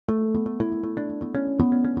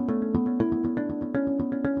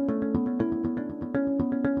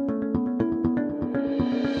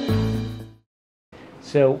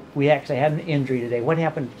So we actually had an injury today. What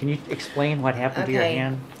happened? Can you explain what happened to your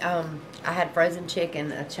hand? I had frozen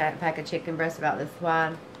chicken, a pack of chicken breasts about this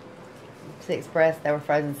wide, 6 breasts. They were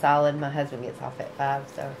frozen solid. My husband gets off at 5,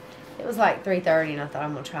 so it was like 3:30, and I thought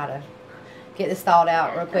I'm gonna try to get this thawed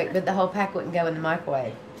out real quick, but the whole pack wouldn't go in the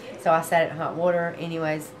microwave. So I set it in hot water.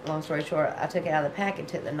 Anyways, long story short, I took it out of the pack and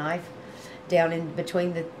took the knife down in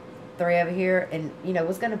between the 3 over here, and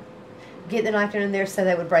was gonna get the knife down in there so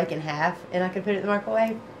they would break in half, and I could put it in the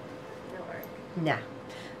microwave. No work. Nah.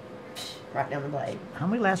 Right down the blade. How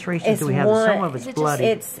many lacerations do we have? Some of it's bloody.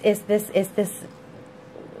 It's this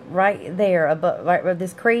right there above, right where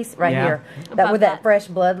this crease right here. Where that fresh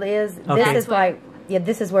blood is. Okay. This is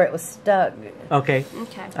this is where it was stuck. Okay.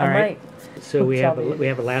 Okay. All right. So we have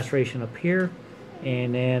a laceration up here,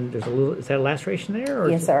 and then there's a little. Is that a laceration there? Or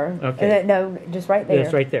yes, sir. Okay. No, just right there.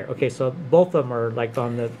 Yes, right there. Okay, so both of them are like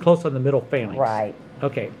close on the middle phalanx. Right.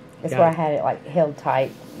 Okay. That's where I had it like held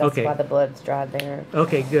tight. That's why the blood's dried there.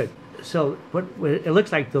 Okay, good. So what it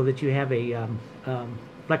looks like though that you have a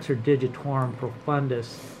flexor digitorum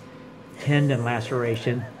profundus tendon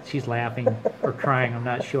laceration. She's laughing or crying, I'm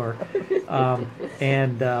not sure.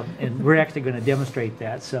 And we're actually going to demonstrate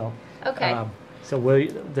that. So okay.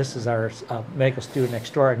 This is our medical student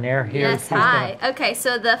extraordinaire here. Yes, hi. Okay,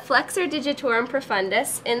 so the flexor digitorum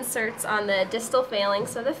profundus inserts on the distal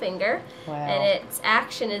phalanx of the finger, and its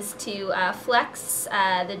action is to flex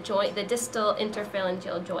the joint, the distal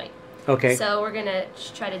interphalangeal joint. Okay. So we're gonna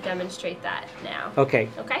try to demonstrate that now. Okay.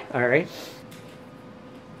 Okay. All right.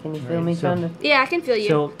 Can you feel me trying to? Yeah, I can feel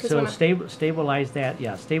you. So stabilize that.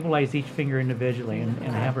 Yeah, stabilize each finger individually and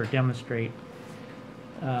have her demonstrate.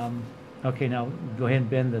 Okay, now go ahead and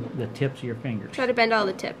bend the tips of your fingers. Try to bend all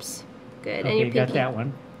the tips. Good. Okay, and your you pinky. got that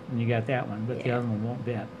one, and you got that one, but the other one won't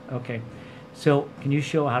bend. Okay. So can you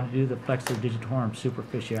show how to do the flexor digitorum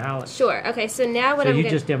superficialis? Sure. Okay, so now what I'm going to... So you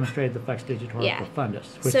just demonstrated the flexor digitorum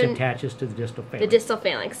profundus, which attaches to the distal phalanx. The distal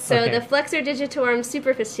phalanx. So the flexor digitorum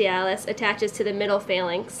superficialis attaches to the middle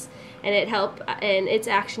phalanx, and its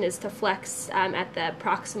action is to flex at the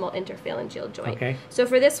proximal interphalangeal joint. Okay. So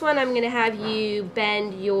for this one, I'm going to have you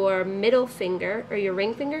bend your middle finger, or your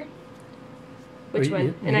ring finger. Which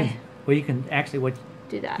one? Well, you can actually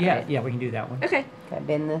do that. Yeah, right? yeah, we can do that one. Okay. Can I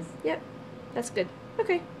bend this? Yep. That's good.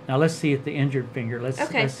 Okay. Now let's see if the injured finger. Let's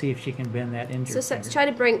see if she can bend that injured finger. So try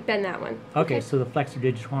to bend that one. Okay. So the flexor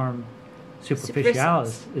digitorum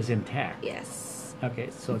superficialis is intact. Yes. Okay.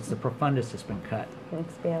 So it's the profundus that's been cut.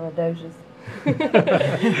 Expialidocious.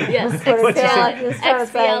 Yes.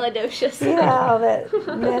 Expialidocious. Yeah, all that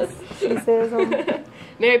mess she says on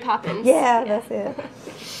Mary Poppins. Yeah, that's it.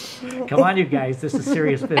 Come on, you guys. This is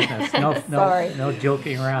serious business. No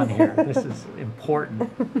joking around here. This is important,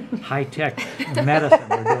 high-tech medicine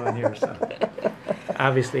we're doing here. So,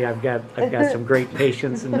 obviously, I've got some great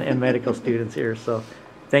patients and medical students here. So,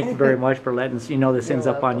 thank you very much for letting us. This ends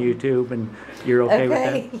up on YouTube, and you're okay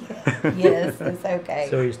with that. Yes, it's okay.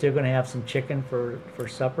 So, you're still going to have some chicken for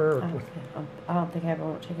supper? Or I don't think I ever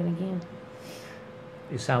want chicken again.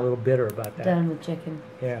 You sound a little bitter about that. Done with chicken.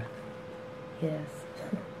 Yeah. Yes.